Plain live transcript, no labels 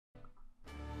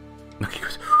Okay,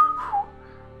 good.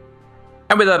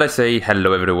 And with that I say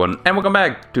hello everyone, and welcome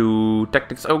back to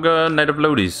Tactics Ogre Night of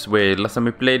Lodis, where last time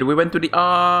we played we went to the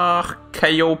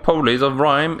Archaeopolis of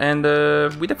Rhyme and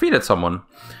we defeated someone.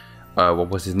 What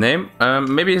was his name?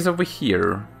 Maybe he's over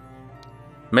here.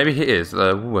 Maybe he is.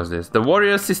 Who was this? The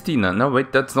warrior Sistina. No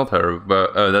wait, that's not her,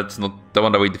 but that's not the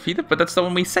one that we defeated, but that's the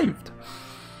one we saved.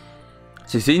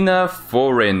 Sistina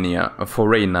Forena.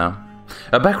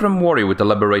 A background warrior with a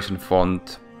liberation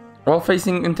front. While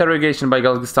facing interrogation by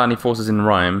Galgistani forces in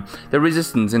Rhyme, the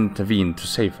resistance intervened to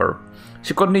save her.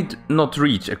 She could not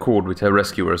reach accord with her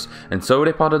rescuers, and so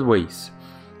they parted ways.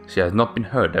 She has not been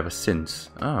heard ever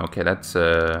since. Oh, okay, that's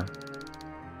it's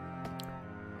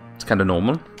kind of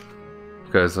normal,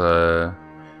 because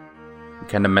we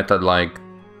kind of met that like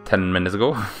 10 minutes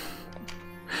ago.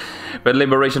 But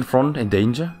Liberation Front in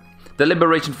danger? The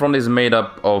Liberation Front is made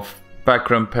up of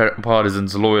background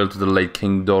partisans loyal to the late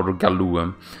King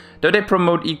Dorgalua. Though they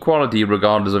promote equality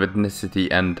regardless of ethnicity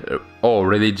and or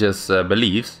religious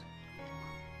beliefs,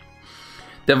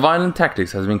 their violent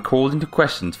tactics has been called into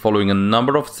question following a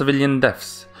number of civilian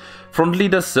deaths. Front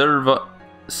leader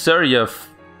Surya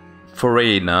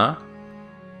Forena,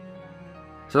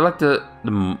 so like the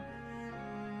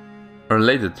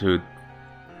related to,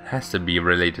 has to be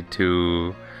related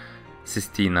to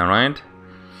Sistina, right?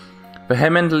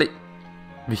 Vehemently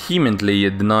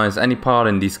denies any part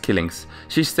in these killings.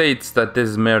 She states that this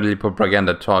is merely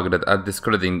propaganda targeted at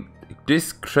discrediting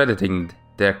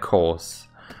their cause.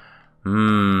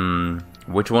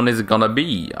 Which one is it gonna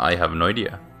be? I have no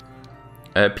idea.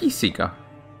 Peace Seeker.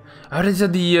 Oh, these are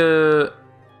the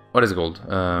what is it called?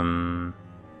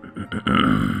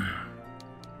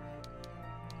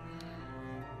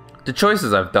 The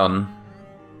choices I've done.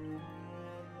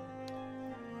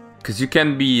 Because you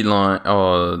can be like,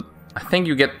 I think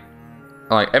you get,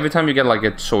 like, every time you get like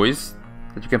a choice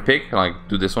that you can pick, like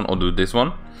do this one or do this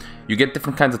one, you get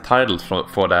different kinds of titles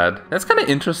for that. That's kind of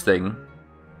interesting.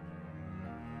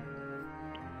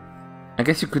 I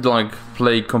guess you could like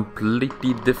play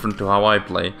completely different to how I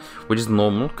play, which is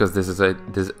normal because this is a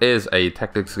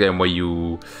tactics game where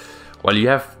you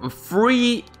have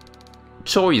free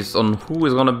choice on who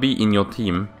is gonna be in your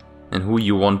team and who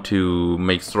you want to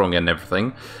make strong and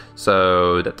everything.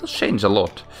 So that does change a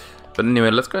lot. But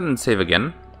anyway, let's go ahead and save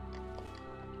again.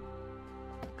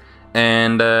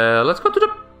 And let's go to the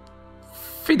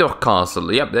Phidoch Castle.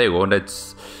 Yep, there you go.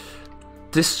 That's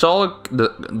this chalk.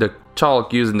 The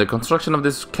chalk used in the construction of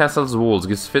this castle's walls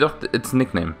gives Phidoch its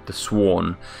nickname, the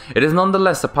Swan. It is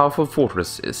nonetheless a powerful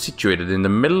fortress situated in the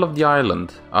middle of the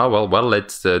island. Ah, well,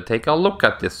 let's take a look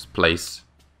at this place.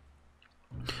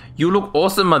 You look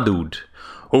awesome, my dude.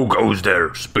 Who goes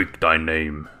there? Speak thy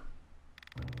name.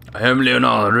 I am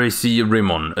Leonard Reci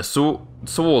Rimon, a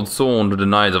sword sworn to the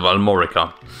knights of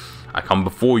Almorica. I come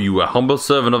before you, a humble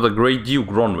servant of the great Duke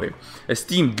Ronway,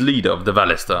 esteemed leader of the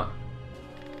Valista.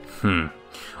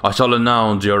 I shall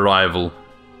announce your arrival.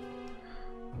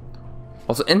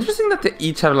 Also, interesting that they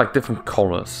each have like different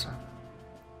colors.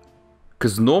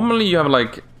 Because normally you have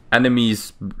like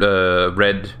enemies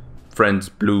red, friends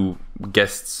blue,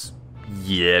 guests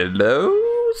yellow,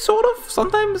 sort of,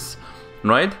 sometimes,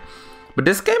 right? But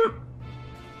this game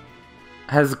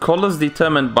has colors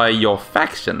determined by your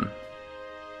faction,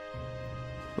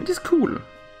 which is cool.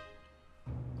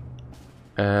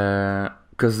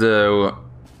 Because I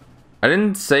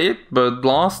didn't say it, but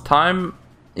last time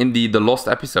in the lost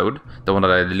episode, the one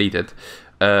that I deleted,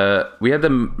 we had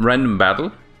a random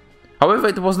battle. However,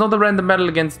 it was not a random battle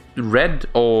against red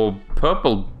or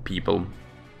purple people.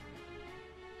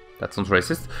 That sounds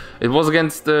racist. It was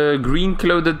against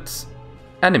green-clothed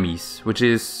enemies, which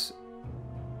is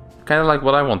kind of like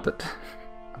what I wanted.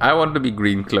 I want to be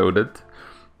green-clothed.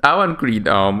 I want green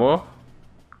armor.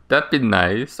 That'd be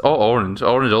nice. Or orange.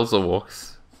 Orange also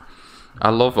works.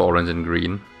 I love orange and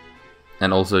green.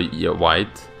 And also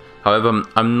white. However,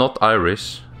 I'm not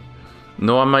Irish.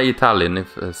 No, I'm Italian,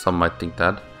 if some might think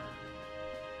that.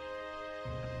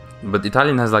 But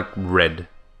Italian has like red,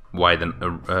 white and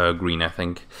green, I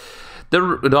think.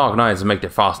 The Dark Knights make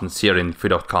their fastness here in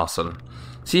Phidoch Castle.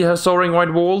 See her soaring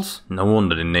white walls? No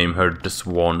wonder they name her the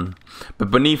Swan.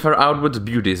 But beneath her outward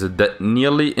beauty is a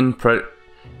nearly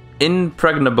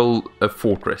impregnable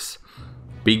fortress.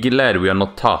 Be glad we are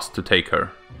not tasked to take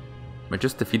her. But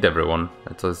just defeat everyone.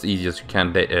 That's as easy as you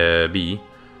can be.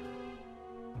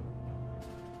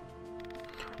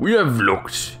 We have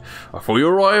looked for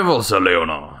your arrival, Sir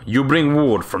Leona. You bring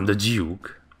word from the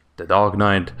Duke, the Dark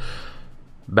Knight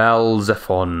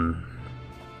Balzephon.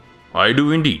 I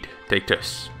do indeed. Take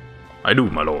this. I do,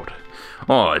 my lord.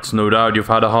 Oh, it's no doubt you've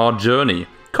had a hard journey.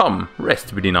 Come,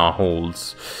 rest within our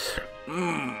halls.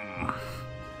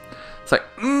 It's like,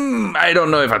 I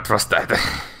don't know if I trust that.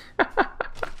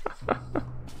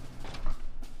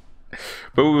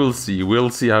 But we'll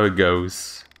see how it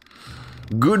goes.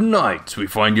 Good night, we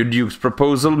find your Duke's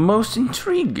proposal most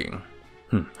intriguing.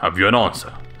 Have you an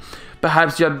answer?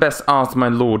 Perhaps you had best ask my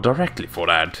lord directly for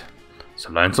that. Sir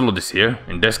Lancelot is here,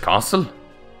 in this castle.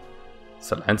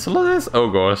 Sir Lancelot is? Oh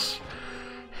gosh.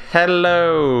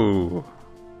 Hello,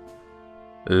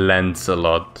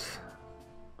 Lancelot.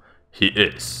 He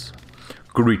is.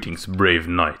 Greetings, brave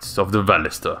knights of the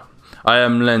Valister. I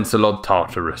am Lancelot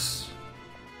Tartarus.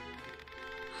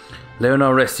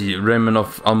 Leonor Resi, Raymond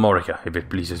of Almorica, if it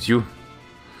pleases you.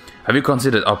 Have you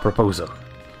considered our proposal?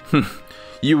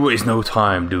 You waste no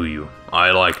time, do you?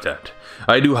 I like that.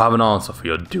 I do have an answer for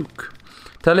your Duke.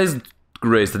 Tell his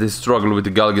Grace that his struggle with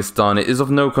the Galgastani is of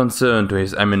no concern to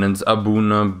his eminence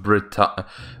Abuna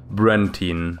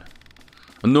Brentin.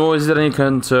 Nor is it any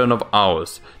concern of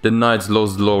ours. The knight's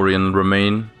lost glory and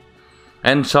remain,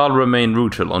 and shall remain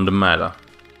neutral on the matter.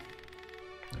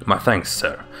 My thanks,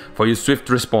 sir, for your swift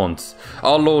response.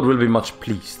 Our lord will be much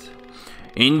pleased.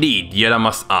 Indeed, yet I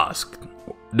must ask,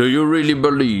 do you really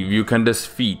believe you can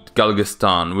defeat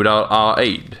Galgastan without our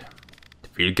aid?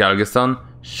 Defeat Galgastan?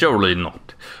 Surely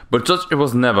not. But such it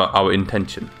was never our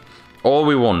intention. All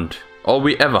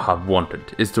we ever have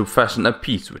wanted, is to fashion a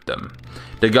peace with them.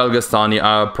 The Galgastani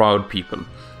are a proud people.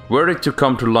 Were it to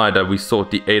come to light that we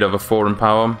sought the aid of a foreign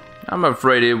power, I'm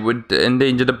afraid it would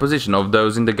endanger the position of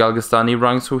those in the Galgastani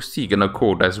ranks who seek an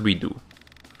accord as we do.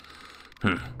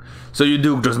 So your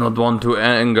Duke does not want to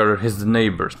anger his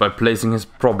neighbors by placing his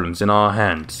problems in our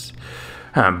hands.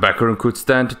 Bartering could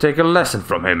stand to take a lesson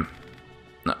from him.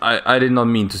 I did not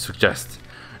mean to suggest.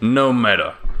 No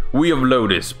matter. We of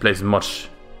Lodis place much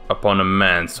upon a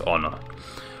man's honor.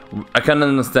 I can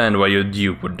understand why your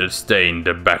Duke would stay in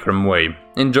the backroom way,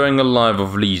 enjoying a life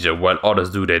of leisure while others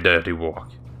do their dirty work.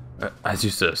 As you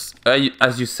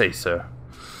say, sir.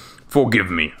 Forgive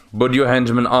me, but your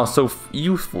henchmen are so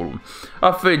youthful.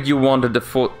 I feared you wanted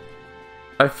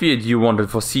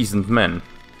for seasoned men.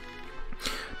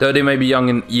 Though they may be young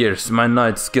in years, my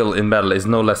knight's skill in battle is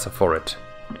no lesser for it.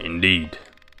 Indeed.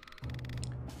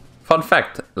 Fun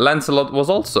fact, Lancelot was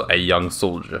also a young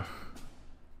soldier.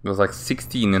 He was like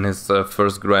 16 in his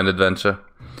first grand adventure.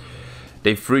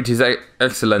 They freed his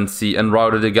excellency and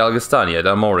routed the Galgastani at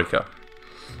Almorica.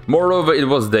 Moreover, it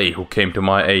was they who came to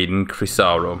my aid in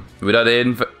Crisaro. Without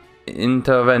their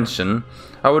intervention,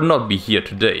 I would not be here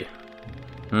today.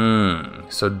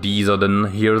 So these are the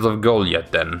heroes of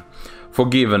Goliath then.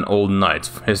 Forgive an old knight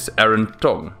for his errant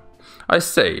tongue. I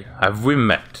say, have we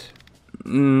met?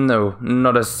 No,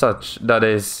 not as such. That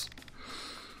is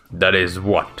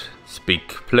what? Speak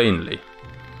plainly.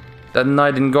 That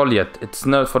night in Goliath, it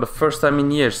snowed for the first time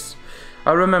in years.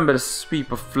 I remember the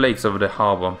sweep of flakes over the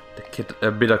harbor,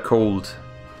 the bitter cold.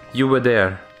 You were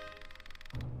there.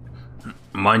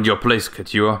 Mind your place,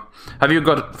 Couture. Have you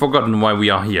forgotten why we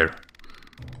are here?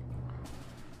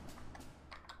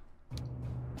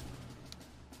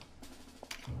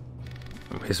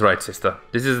 He's right, sister.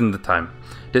 This isn't the time.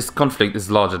 This conflict is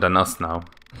larger than us now.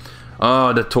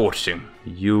 Ah, the torching.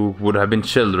 You would have been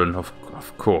children, of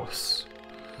course.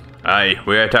 Aye,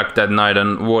 we attacked that night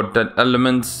and ward that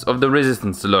elements of the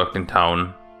resistance lurked in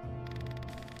town.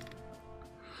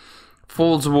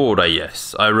 False ward,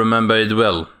 yes. I remember it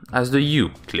well, as do you,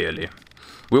 clearly.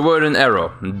 We were in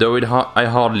error, though I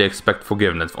hardly expect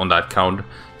forgiveness on that count.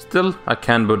 Still, I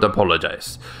can but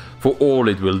apologize for all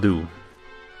it will do.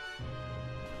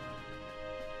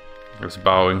 I was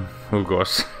bowing. Oh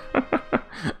gosh.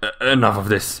 Enough of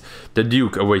this. The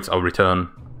Duke awaits our return.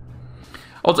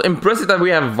 Also impressive that we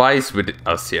have Vice with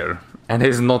us here, and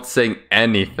he's not saying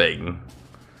anything.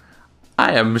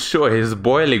 I am sure he's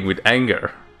boiling with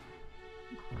anger.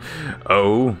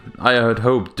 Oh, I had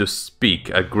hoped to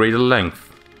speak at greater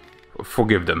length.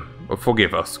 Forgive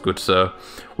us, good sir.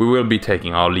 We will be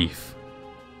taking our leave.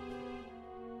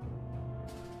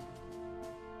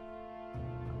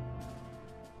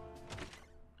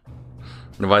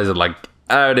 The Vice is like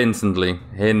out instantly.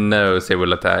 He knows he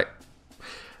will attack.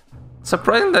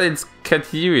 Surprising that it's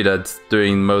Katui that's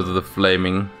doing most of the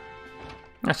flaming.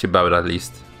 Actually, Babbitt at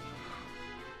least.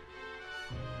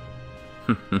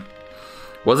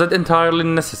 Was it entirely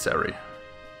necessary?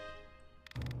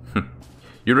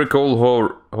 You recall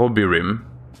Hobirim?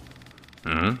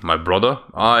 My brother?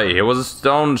 Aye, he was a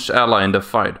staunch ally in the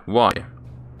fight. Why?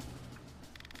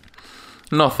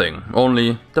 Nothing,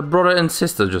 only the brother and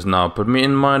sister just now put me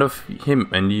in mind of him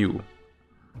and you.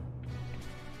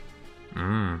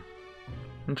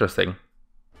 Interesting.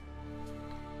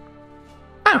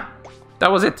 Ah,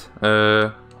 that was it.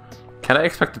 kinda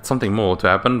expected something more to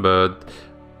happen, but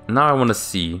now I wanna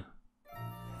see.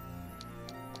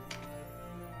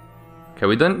 Okay,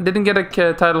 we didn't get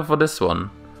a title for this one.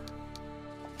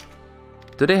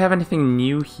 Do they have anything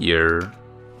new here?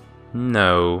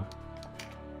 No.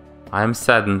 I am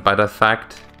saddened by that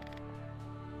fact.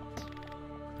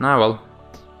 Ah, well.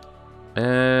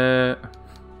 I'm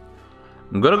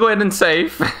gonna go ahead and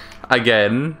save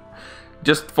again.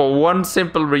 Just for one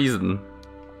simple reason.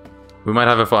 We might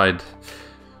have a fight.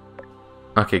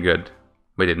 Okay, good.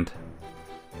 We didn't.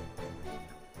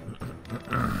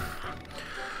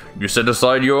 You set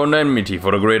aside your own enmity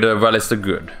for the greater Valista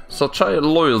good. Such a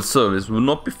loyal service will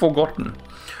not be forgotten.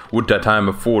 Would that time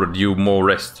afforded you more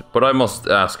rest, but I must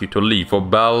ask you to leave for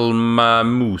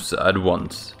Balmamusa at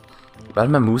once.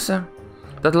 Balmamusa?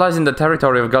 That lies in the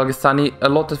territory of Galgastani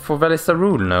allotted for Valista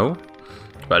rule, no?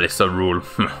 Valista rule.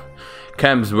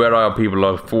 Camps where our people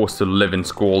are forced to live in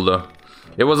squalor.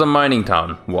 It was a mining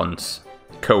town, once.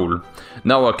 Coal.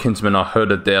 Now our kinsmen are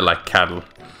herded there like cattle.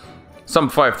 Some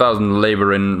 5,000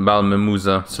 labor in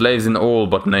Balmamusa, slaves in all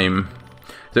but name.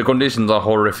 The conditions are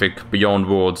horrific, beyond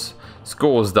words.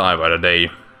 Scores die by the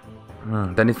day.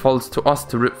 Then it falls to us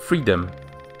to free them.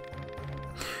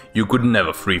 You could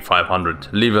never free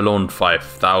 500, leave alone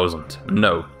 5,000.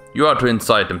 No, you are to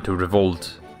incite them to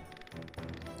revolt.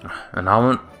 An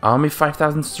army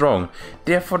 5,000 strong,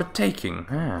 they are for the taking.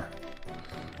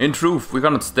 In truth, we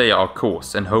cannot stay our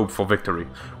course and hope for victory.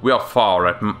 We are far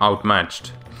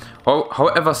outmatched.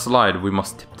 However slight, we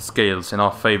must tip the scales in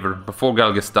our favor before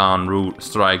Galgastan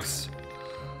strikes.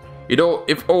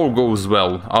 If all goes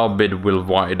well, our bid will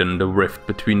widen the rift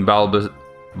between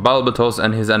Balbatos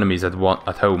and his enemies at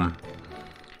home.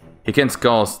 He can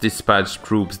scarce dispatch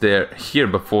troops here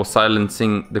before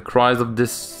silencing the cries of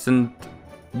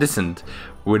dissent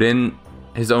within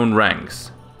his own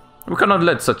ranks. We cannot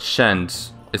let such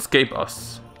chance escape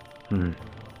us.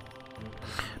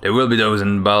 There will be those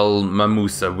in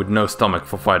Balmamusa with no stomach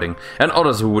for fighting, and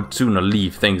others who would sooner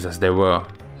leave things as they were.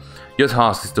 Your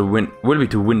task will be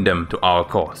to win them to our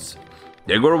cause.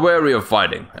 They grow weary of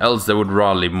fighting, else they would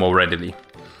rally more readily.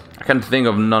 I can think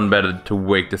of none better to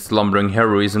wake the slumbering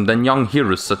heroism than young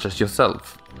heroes such as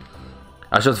yourself.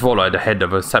 I shall follow at the head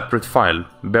of a separate file,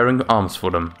 bearing arms for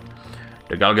them.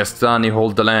 The Galgastani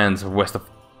hold the lands west of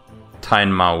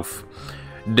Tynemouth.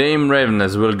 Dame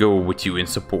Ravenous will go with you in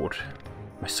support.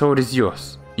 My sword is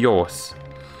yours.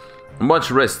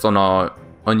 Much rest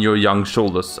on your young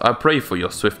shoulders. I pray for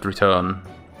your swift return.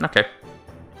 Okay.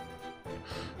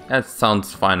 That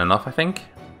sounds fine enough, I think.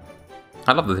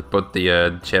 I love that they put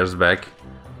the chairs back.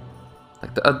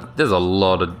 Like there's a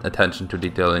lot of attention to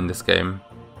detail in this game.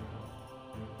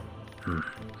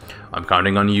 I'm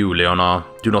counting on you, Leona.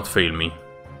 Do not fail me.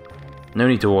 No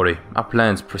need to worry. Our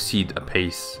plans proceed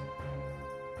apace.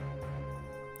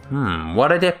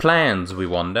 What are their plans, we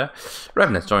wonder?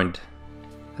 Ravenous joined.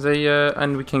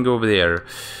 And we can go over there.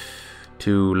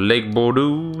 To Lake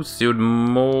Bordeaux,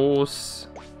 Sudmos.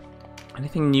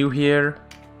 Anything new here?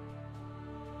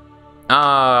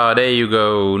 Ah, there you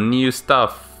go. New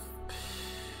stuff.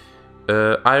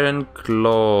 Iron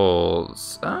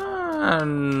claws.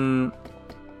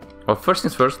 Well, first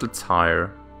things first, let's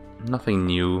hire. Nothing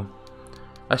new.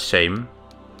 A shame.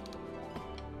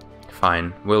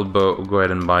 Fine. We'll go ahead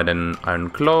and buy then iron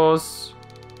claws.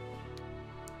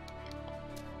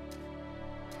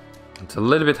 It's a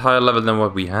little bit higher level than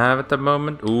what we have at the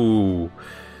moment. Ooh.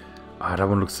 Ah, that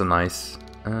one looks so nice.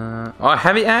 Oh,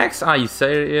 heavy axe? Are you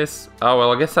serious? Oh,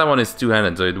 well, I guess that one is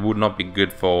two-handed, so it would not be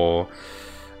good for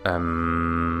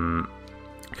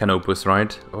Canopus,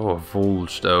 right? Oh,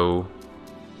 Volge, though.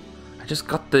 I just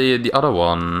got the other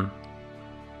one.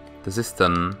 The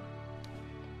Ziston.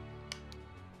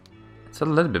 It's a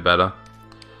little bit better.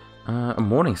 A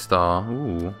Morning Star.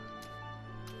 Ooh.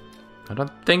 I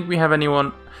don't think we have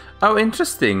anyone. Oh,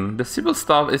 interesting. The Sibyl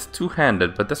Staff is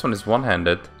two-handed, but this one is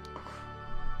one-handed.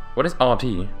 What is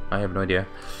RT? I have no idea.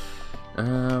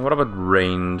 What about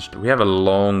ranged? We have a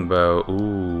longbow.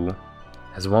 Ooh.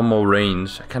 Has one more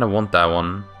range. I kind of want that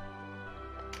one.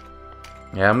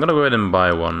 Yeah, I'm gonna go ahead and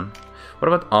buy one. What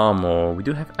about armor? We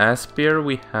do have Aspear.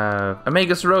 We have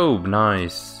Amega's Robe.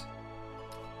 Nice.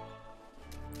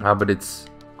 Ah, but it's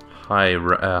high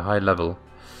level.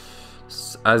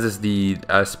 As is the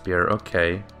Aspear.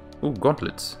 Okay. Ooh,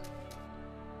 gauntlets.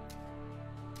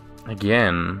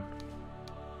 Again.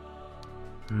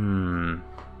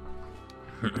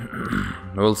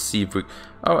 We'll see if we...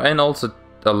 Oh, and also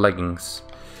the leggings.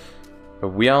 But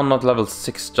we are not level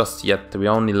 6 just yet. We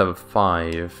are only level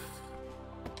 5.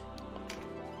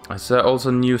 I saw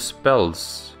also new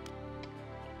spells.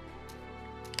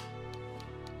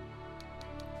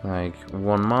 Like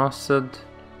 1 mastered.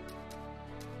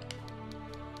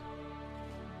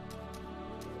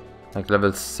 Like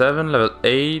level 7, level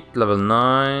 8, level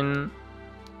 9.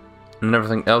 And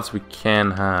everything else we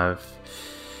can have.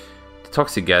 The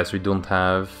toxic gas we don't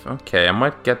have. Okay, I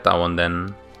might get that one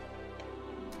then.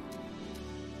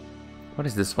 What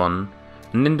is this one?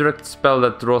 An indirect spell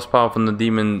that draws power from the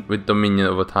demon with dominion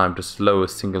over time to slow a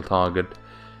single target.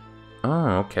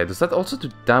 Oh, okay. Does that also do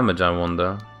damage, I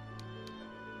wonder?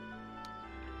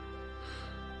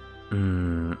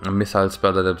 A missile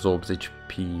spell that absorbs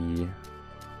HP.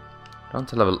 Down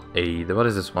to level 8. What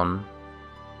is this one?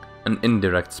 An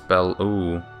indirect spell.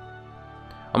 Ooh.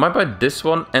 I might buy this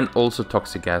one and also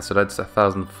toxic gas. So that's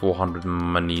 1,400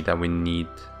 money that we need.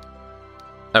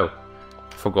 Oh.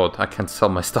 Forgot. I can't sell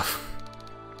my stuff.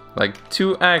 Like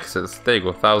 2 axes. There you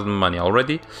go. 1,000 money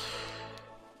already.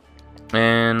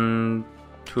 And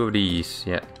 2 of these.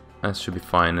 Yeah. That should be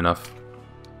fine enough.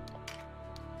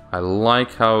 I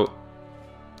like how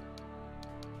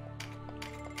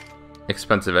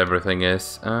expensive everything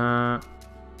is. And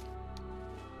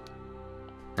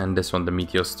this one, the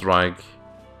Meteor Strike.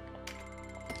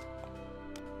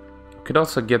 Could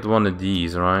also get one of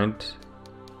these, right?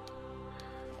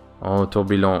 Oh,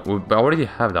 Tourbillon. We already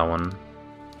have that one.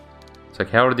 It's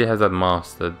like he already has that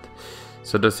mastered.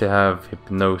 So does he have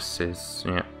Hypnosis?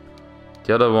 Yeah.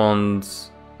 The other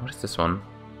ones... What is this one?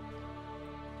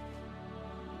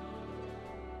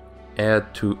 Air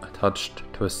to attached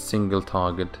to a single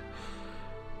target.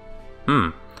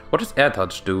 What does air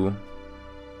touch do?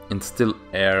 Instill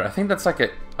air. I think that's like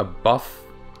a buff.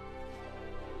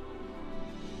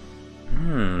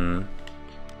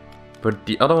 But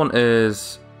the other one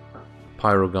is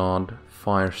Pyroguard,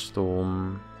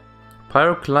 Firestorm,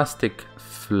 Pyroclastic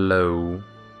Flow,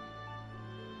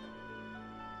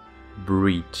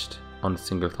 Breached on a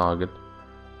single target.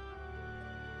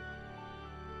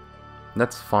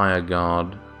 That's Fire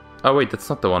Guard. Oh wait, that's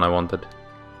not the one I wanted.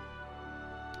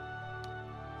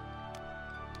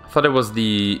 I thought it was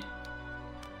the...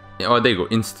 Oh, there you go,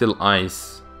 Instill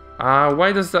Ice.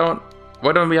 Why does that one...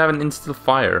 Why don't we have an Instill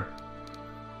Fire?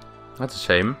 That's a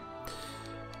shame.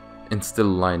 Instill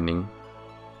Lightning.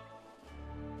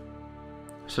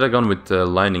 Should have gone with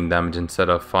lightning damage instead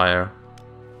of fire.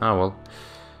 Oh well.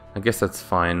 I guess that's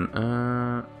fine.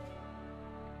 I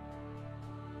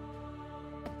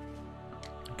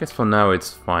guess for now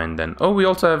it's fine then. Oh, we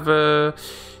also have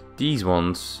these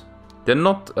ones. They're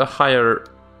not a higher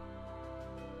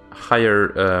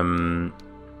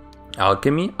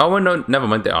alchemy. Oh no, never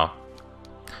mind, they are.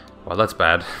 Well, that's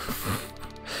bad.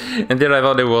 And then I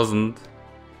thought it wasn't.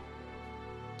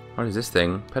 What is this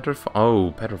thing? Petrify.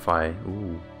 Oh, Petrify.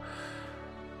 Ooh.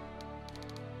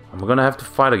 I'm gonna have to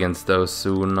fight against those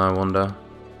soon, I wonder.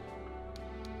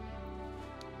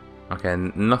 Okay,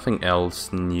 nothing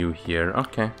else new here.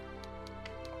 Okay.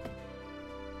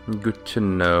 Good to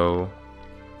know.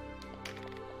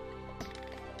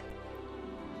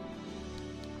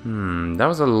 That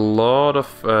was a lot of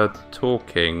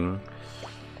talking.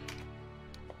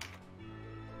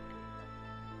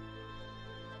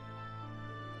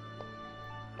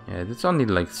 Yeah, it's only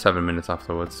like 7 minutes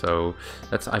afterwards, so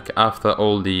that's like after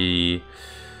all the...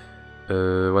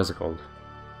 what's it called?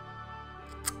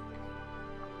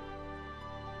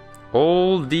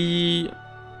 All the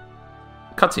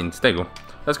cutscenes, there you go.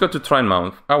 Let's go to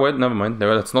Trinemouth. Oh wait, never mind,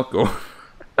 no, let's not go.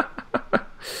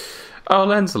 Oh,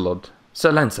 Lancelot.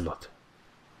 Sir Lancelot.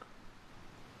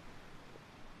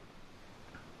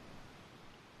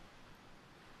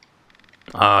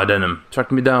 Ah, Denham,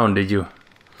 tracked me down, did you?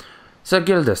 Sir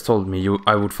Gildas told me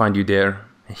I would find you there.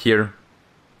 Here.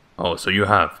 Oh, so you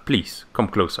have. Please, come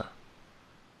closer.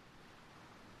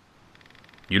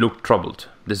 You look troubled.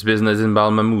 This business in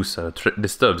Balmamusa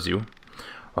disturbs you.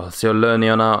 Well, Sir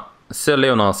Leonard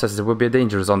says it would be a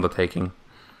dangerous undertaking.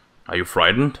 Are you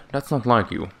frightened? That's not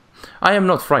like you. I am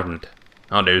not frightened.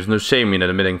 Oh, there is no shame in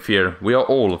admitting fear. We are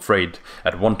all afraid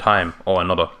at one time or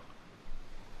another.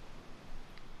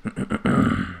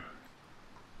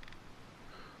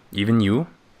 Even you?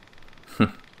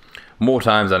 More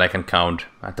times than I can count.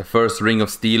 At the first ring of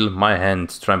steel, my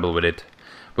hands tremble with it.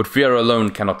 But fear alone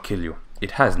cannot kill you.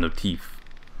 It has no teeth.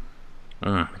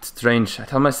 It's strange. I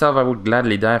tell myself I would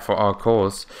gladly die for our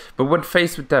cause. But when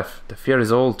faced with death, the fear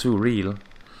is all too real.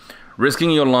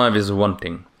 Risking your life is one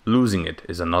thing. Losing it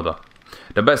is another.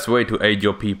 The best way to aid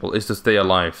your people is to stay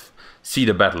alive. See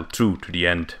the battle through to the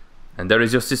end. And there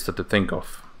is your sister to think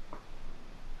of.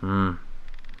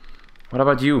 What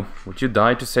about you? Would you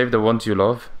die to save the ones you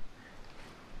love?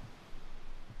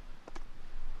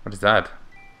 What is that?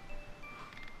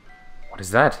 What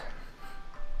is that?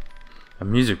 A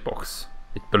music box.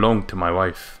 It belonged to my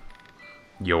wife.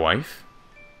 Your wife?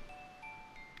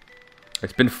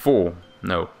 It's been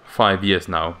 5 years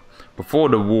now, before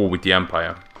the war with the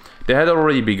Empire. They had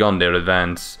already begun their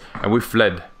advance, and we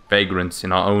fled, vagrants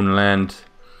in our own land.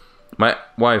 My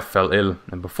wife fell ill,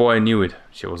 and before I knew it,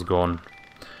 she was gone.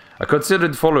 I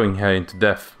considered following her into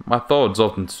death. My thoughts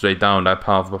often strayed down that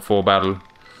path before battle,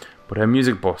 but her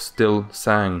music box still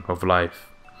sang of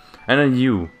life, and I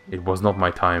knew it was not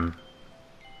my time.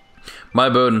 My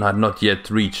burden had not yet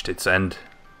reached its end.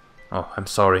 Oh, I'm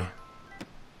sorry.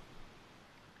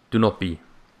 Do not be.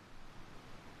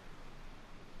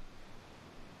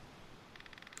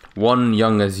 One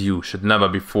young as you should never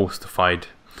be forced to fight,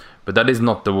 but that is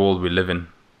not the world we live in.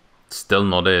 Still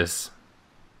not is.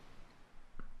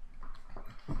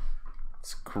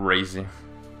 It's crazy.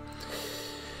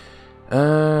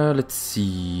 Let's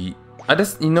see. I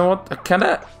just, you know what? I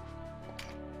kinda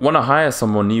wanna hire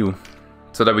someone new,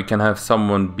 so that we can have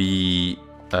someone be,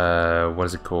 what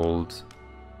is it called?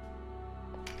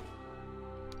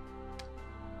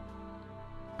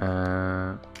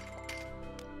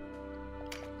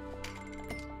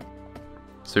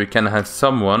 So we can have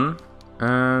someone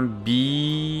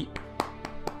be,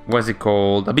 what is it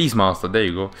called? A Beastmaster. There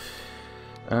you go.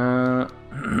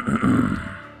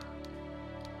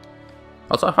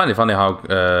 Also, I find it funny how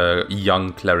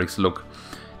young clerics look.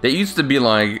 They used to be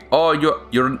like, oh,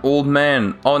 you're an old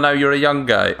man. Oh, now you're a young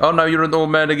guy. Oh, now you're an old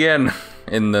man again.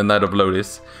 In the Night of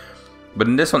Lotus. But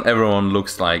in this one, everyone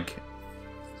looks like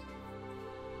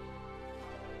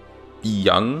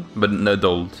young, but an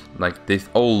adult. Like, they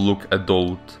all look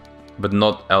adult, but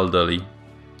not elderly.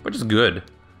 Which is good.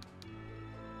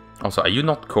 Also, are you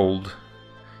not cold?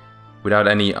 Without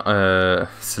any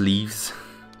sleeves?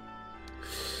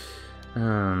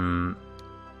 I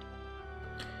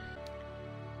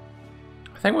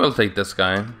think we'll take this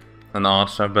guy, an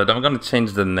archer, but I'm gonna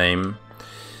change the name.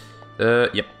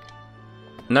 Yep.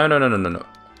 No.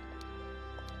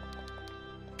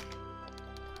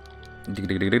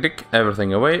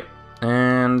 Everything away.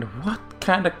 And what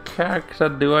kind of character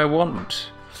do I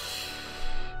want?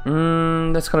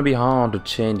 That's gonna be hard to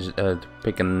change, to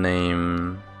pick a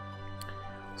name.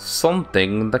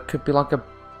 Something that could be like a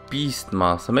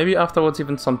Beastmaster. Maybe afterwards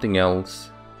even something else.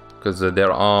 Because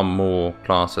there are more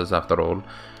classes after all.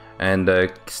 And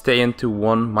stay into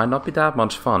one might not be that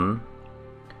much fun.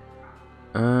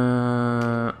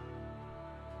 No.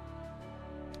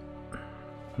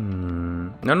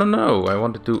 I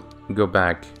wanted to go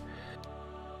back.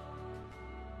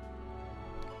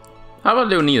 How about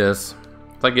Leonidas?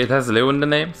 Like, it has Leo in the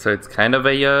name, so it's kind of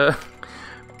a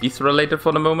beast related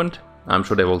for the moment. I'm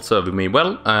sure they will serve me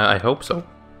well. I hope so.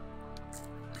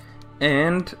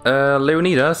 And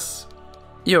Leonidas,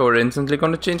 you're instantly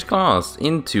gonna change class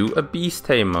into a beast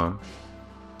tamer.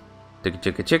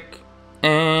 Chick.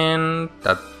 And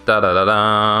da da da da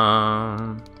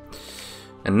da.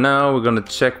 And now we're gonna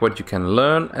check what you can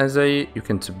learn as a. You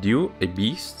can subdue a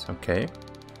beast. Okay,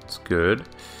 that's good.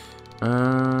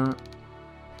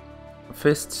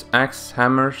 Fists, axe,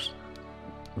 hammers,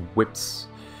 whips.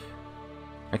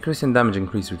 Accuracy and damage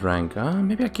increase with rank.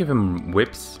 Maybe I give him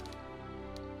whips.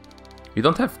 You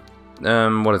don't have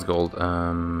what is it called?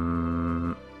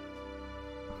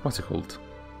 What's it called?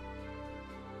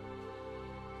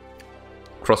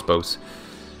 Crossbows.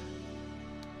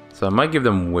 So I might give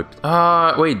them whips.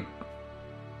 Wait.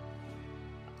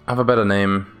 I have a better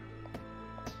name.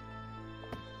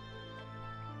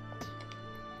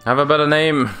 I'm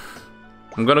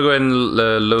gonna go ahead and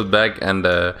load back, and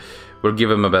we'll give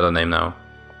him a better name now.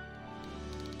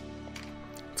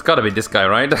 It's gotta be this guy,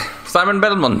 right? Simon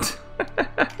Belmont.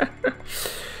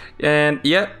 And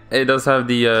yeah, it does have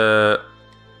the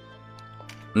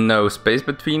no space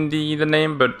between the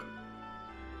name, but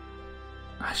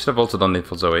I should have also done it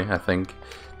for Zoe. I think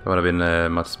that would have been a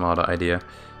much smarter idea.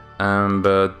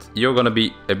 But you're gonna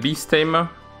be a beast tamer.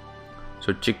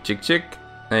 So chick.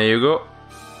 There you go,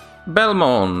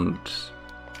 Belmont.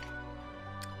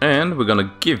 And we're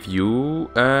gonna give you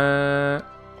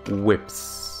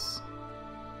whips,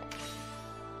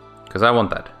 because I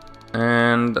want that.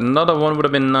 And another one would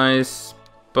have been nice,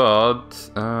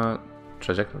 but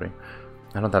trajectory.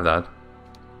 I don't have that.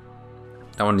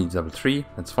 That one needs level 3.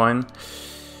 That's fine.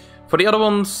 For the other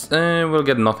ones, we'll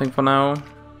get nothing for now.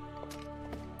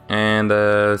 And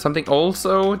something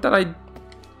also that I'm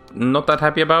not that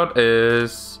happy about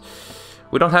is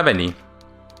we don't have any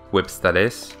whips. That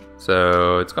is.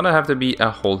 So it's gonna have to be a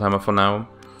hold hammer for now.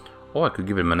 Or I could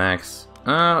give him an axe.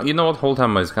 You know what? Hold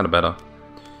hammer is kind of better.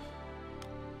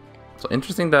 So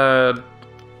interesting that,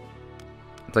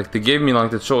 like, they gave me like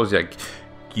the choice, like,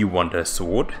 you want a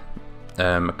sword,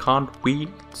 can't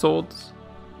wield swords,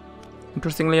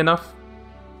 interestingly enough.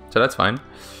 So that's fine.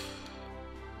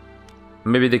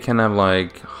 Maybe they can have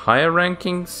like higher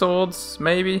ranking swords,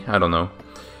 maybe? I don't know.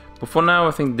 But for now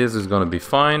I think this is gonna be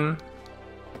fine.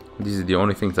 These are the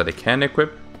only things that I can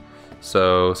equip.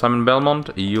 So Simon Belmont,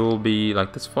 you'll be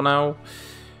like this for now.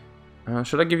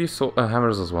 Should I give you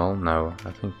hammers as well? No,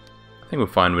 I think we're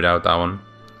fine without that one.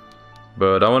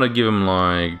 But I want to give him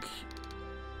like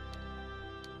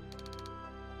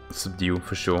subdue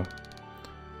for sure.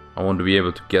 I want to be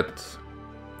able to get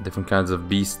different kinds of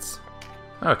beasts.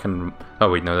 Oh, I can.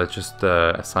 Oh wait, no, that's just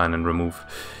assign and remove.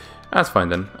 That's fine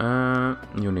then.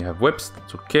 You only have whips.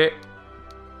 That's okay.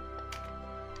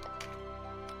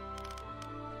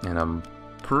 And I'm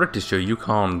pretty sure you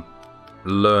can't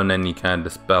learn any kind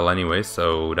of spell anyway,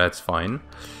 so that's fine.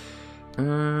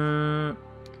 So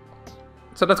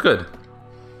that's good.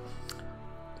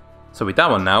 So with that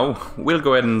one now, we'll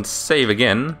go ahead and save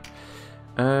again.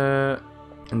 And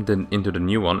then into the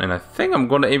new one. And I think I'm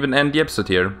gonna even end the episode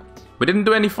here. We didn't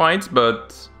do any fights,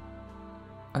 but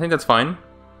I think that's fine.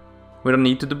 We don't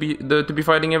need to be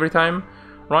fighting every time,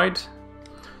 right?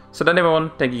 So then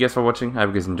everyone, thank you guys for watching. I hope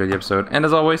you guys enjoyed the episode. And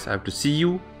as always, I hope to see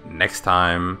you next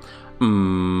time.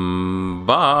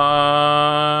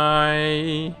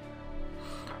 Bye.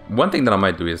 One thing that I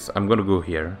might do is I'm gonna go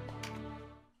here.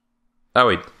 Oh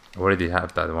wait, I already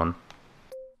have that one.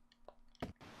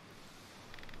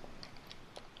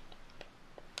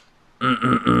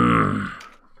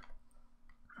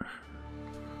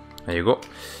 There you go.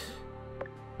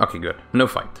 Okay, good. No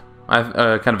fight. I've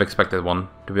kind of expected one,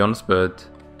 to be honest, but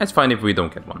it's fine if we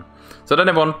don't get one. So then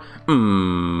everyone,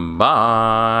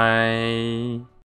 bye.